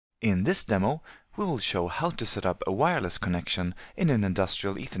In this demo, we will show how to set up a wireless connection in an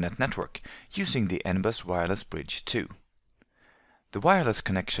industrial Ethernet network using the Anybus Wireless Bridge 2. The wireless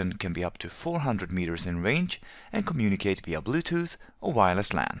connection can be up to 400 meters in range and communicate via Bluetooth or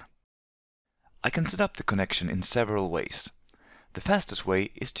wireless LAN. I can set up the connection in several ways. The fastest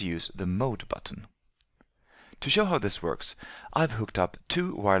way is to use the Mode button. To show how this works, I've hooked up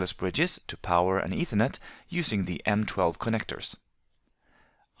two wireless bridges to power an Ethernet using the M12 connectors.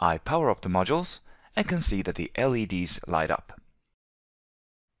 I power up the modules and can see that the LEDs light up.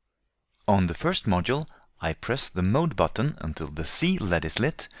 On the first module, I press the Mode button until the C LED is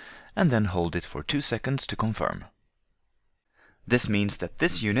lit and then hold it for 2 seconds to confirm. This means that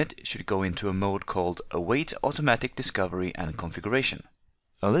this unit should go into a mode called Await Automatic Discovery and Configuration.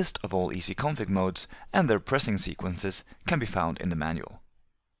 A list of all EasyConfig modes and their pressing sequences can be found in the manual.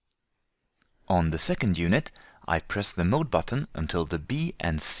 On the second unit, I press the Mode button until the B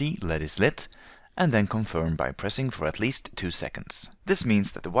and C LED is lit, and then confirm by pressing for at least 2 seconds. This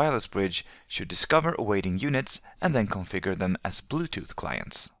means that the wireless bridge should discover awaiting units and then configure them as Bluetooth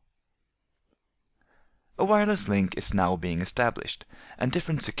clients. A wireless link is now being established, and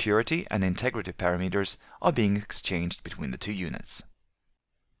different security and integrity parameters are being exchanged between the two units.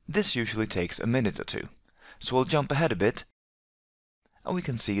 This usually takes a minute or two, so we'll jump ahead a bit, and we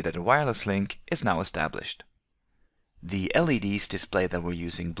can see that a wireless link is now established. The LEDs display that we're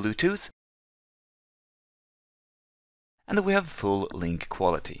using Bluetooth, and that we have full link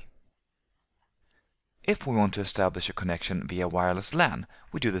quality. If we want to establish a connection via wireless LAN,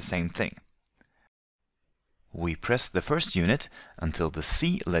 we do the same thing. We press the first unit until the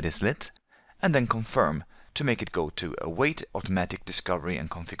C LED is lit, and then confirm to make it go to Await Automatic Discovery and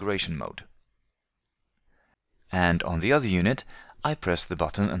Configuration mode. And on the other unit, I press the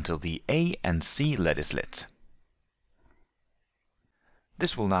button until the A and C LED is lit.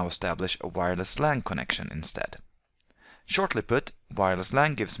 This will now establish a wireless LAN connection instead. Shortly put, wireless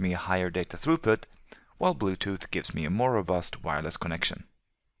LAN gives me a higher data throughput, while Bluetooth gives me a more robust wireless connection.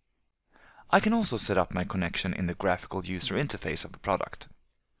 I can also set up my connection in the graphical user interface of the product.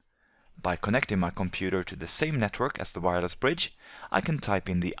 By connecting my computer to the same network as the wireless bridge, I can type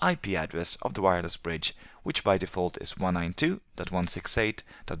in the IP address of the wireless bridge, which by default is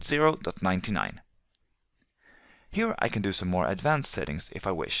 192.168.0.99. Here I can do some more advanced settings if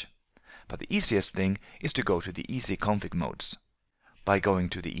I wish, but the easiest thing is to go to the EasyConfig modes. By going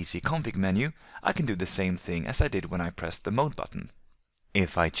to the EasyConfig menu, I can do the same thing as I did when I pressed the Mode button.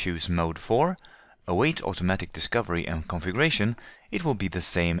 If I choose Mode 4, Await Automatic Discovery and Configuration, it will be the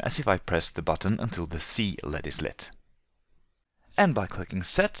same as if I pressed the button until the C LED is lit. And by clicking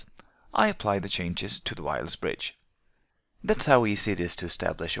Set, I apply the changes to the wireless bridge. That's how easy it is to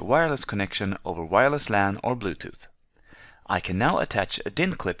establish a wireless connection over wireless LAN or Bluetooth. I can now attach a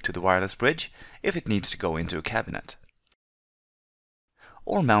DIN clip to the wireless bridge if it needs to go into a cabinet,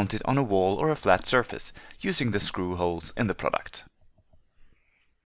 or mount it on a wall or a flat surface using the screw holes in the product.